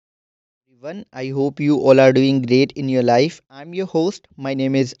everyone. I hope you all are doing great in your life. I'm your host. My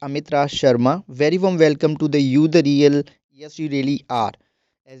name is Amit Raj Sharma. Very warm welcome to the You the Real. Yes, you really are.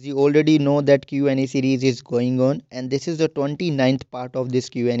 As you already know that Q&A series is going on and this is the 29th part of this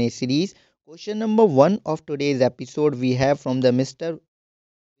Q&A series. Question number 1 of today's episode we have from the Mr.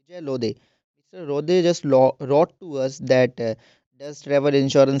 Vijay Lode. Mr. Lode just wrote to us that does travel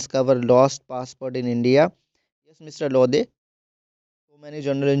insurance cover lost passport in India? Yes, Mr. Lode, so many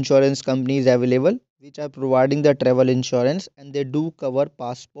general insurance companies available which are providing the travel insurance and they do cover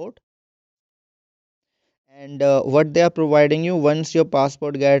passport and what they are providing you once your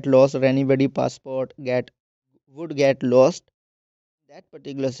passport get lost or anybody passport get would get lost, that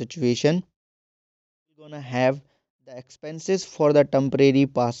particular situation you're gonna have the expenses for the temporary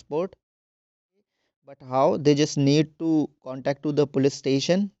passport. But how? They just need to contact to the police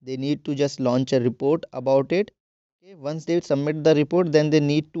station, they need to just launch a report about it. Okay, once they submit the report, then they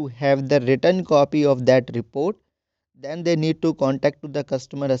need to have the written copy of that report. Then they need to contact to the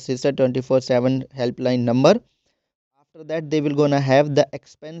customer assistant 24/7 helpline number. After that, they will gonna have the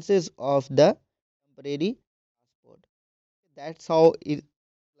expenses of the temporary passport. That's how it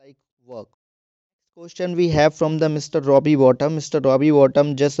like work. Question we have from the Mr. Robbie Bottom. Mr. Robbie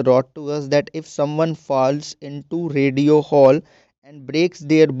Bottom just wrote to us that if someone falls into radio hall and breaks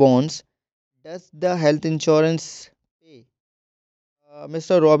their bones, does the health insurance pay?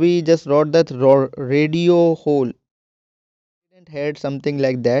 Mr. Robbie just wrote that radio hole didn't heard something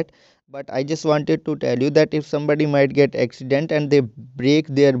like that, but I just wanted to tell you that if somebody might get accident and they break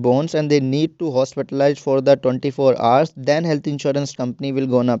their bones and they need to hospitalize for the 24 hours, then health insurance company will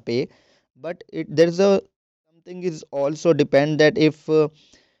gonna pay. But there's a something is also depend that if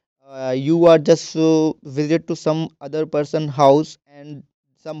you are just visit to some other person house and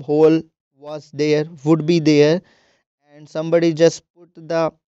some hole was there would be there and somebody just put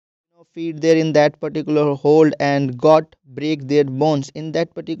the feet there in that particular hold and got break their bones in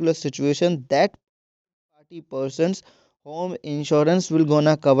that particular situation, that party person's home insurance will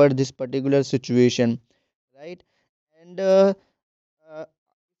gonna cover this particular situation, right? And uh,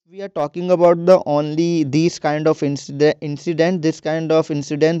 we are talking about the only these kind of incident, this kind of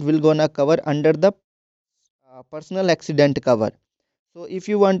incident will gonna cover under the personal accident cover. So if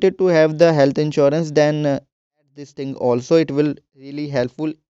you wanted to have the health insurance, then this thing also it will really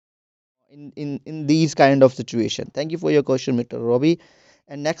helpful in these kind of situation. Thank you for your question, Mr. Robbie.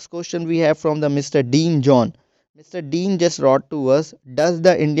 And next question we have from the Mr. Dean John. Mr. Dean just wrote to us, does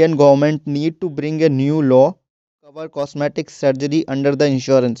the Indian government need to bring a new law cover cosmetic surgery under the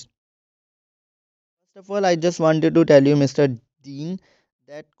insurance? First of all, I just wanted to tell you, Mr. Dean,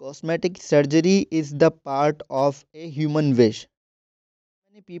 that cosmetic surgery is the part of a human wish.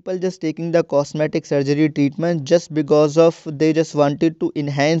 Many people just taking the cosmetic surgery treatment just because of they just wanted to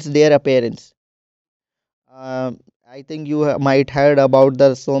enhance their appearance. I think you might heard about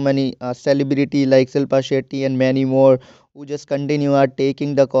the so many celebrity like Silpa Shetty and many more who just continue are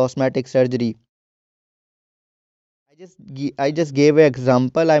taking the cosmetic surgery. I just gave an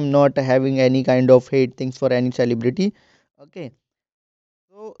example. I'm not having any kind of hate things for any celebrity. Okay,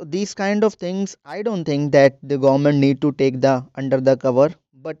 so these kind of things, I don't think that the government need to take the under the cover.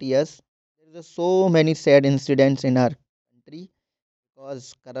 But yes, there is so many sad incidents in our country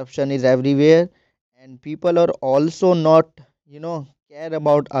because corruption is everywhere and people are also not care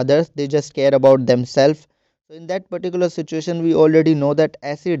about others, they just care about themselves. So in that particular situation we already know that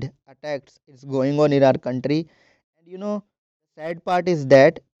acid attacks is going on in our country. And the sad part is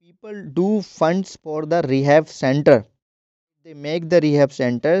that people do funds for the rehab center. They make the rehab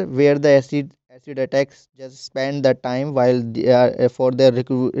center where the acid attacks just spend the time while they are for their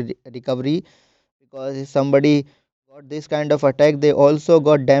recovery, because if somebody got this kind of attack they also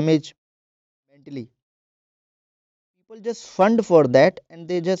got damage mentally. People just fund for that and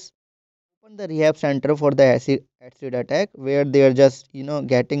they just open the rehab center for the acid attack where they are just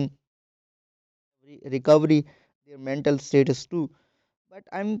getting recovery their mental status too. But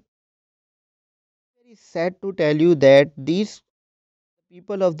I'm very sad to tell you that these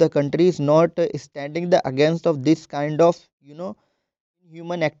people of the country is not standing the against of this kind of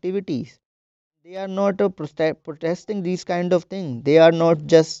human activities. They are not protesting these kind of things. They are not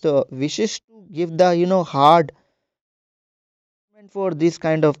just wishes to give the hard treatment for this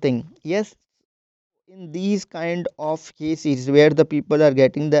kind of thing. Yes, in these kind of cases where the people are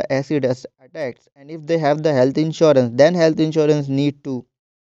getting the attacks and if they have the health insurance, then health insurance need to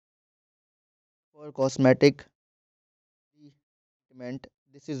for cosmetic treatment.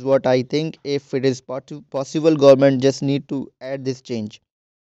 This is what I think. If it is possible, government just need to add this change.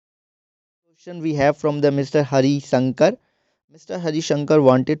 Question we have from the Mr. Hari Sankar. Mr. Harishankar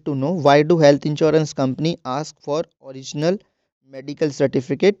wanted to know why do health insurance company ask for original medical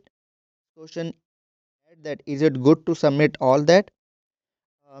certificate? Question that is it good to submit all that?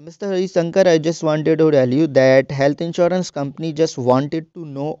 Mr. Harishankar, I just wanted to tell you that health insurance company just wanted to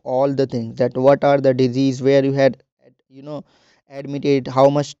know all the things that what are the disease, where you had, you know, admitted, how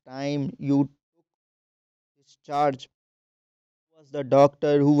much time you discharged, was the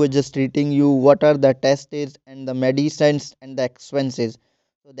doctor who was just treating you, what are the tests and the medicines and the expenses.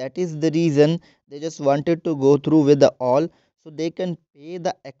 So that is the reason they just wanted to go through with the all so they can pay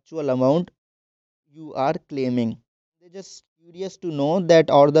the actual amount you are claiming. They just curious to know that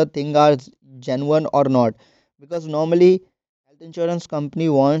all the thing are genuine or not, because normally health insurance company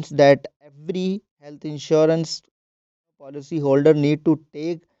wants that every health insurance policy holder need to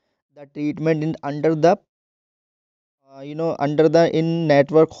take the treatment in under the under the in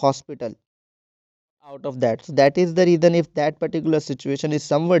network hospital out of that. So that is the reason if that particular situation is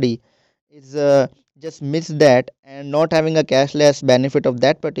somebody is just miss that and not having a cashless benefit of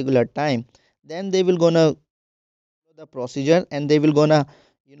that particular time, then they will gonna follow the procedure and they will gonna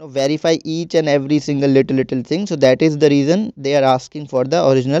verify each and every single little thing. So that is the reason they are asking for the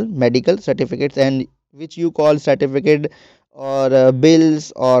original medical certificates, and which you call certificate or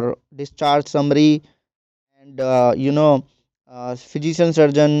bills or discharge summary, and physician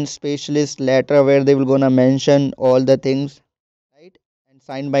surgeon specialist letter where they will gonna mention all the things, right, and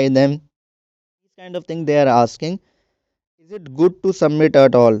signed by them. These kind of thing they are asking. Is it good to submit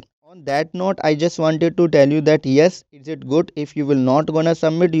at all? On that note, I just wanted to tell you that yes, is it good? If you will not gonna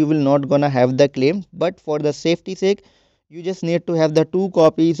submit, you will not gonna have the claim, but for the safety sake you just need to have the two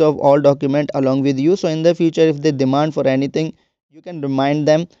copies of all document along with you, so in the future if they demand for anything, you can remind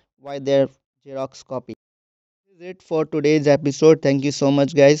them why their xerox copy. This is it for today's episode. Thank you so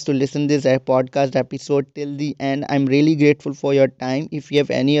much, guys, to listen this podcast episode till the end. I'm really grateful for your time. If you have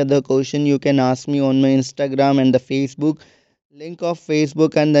any other question, you can ask me on my Instagram and the Facebook. Link of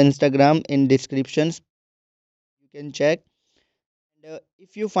Facebook and the Instagram in descriptions. You can check. And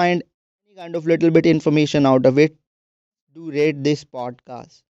if you find any kind of little bit information out of it, do rate this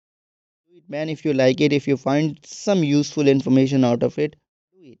podcast. Do it, man. If you like it, if you find some useful information out of it,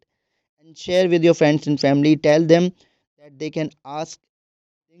 do it and share with your friends and family. Tell them that they can ask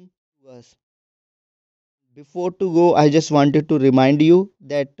thing to us. Before to go, I just wanted to remind you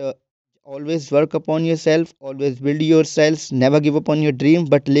that always work upon yourself, always build yourselves, never give up on your dream,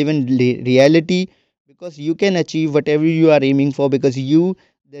 but live in reality, because you can achieve whatever you are aiming for, because you,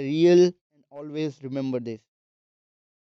 the real, and always remember this.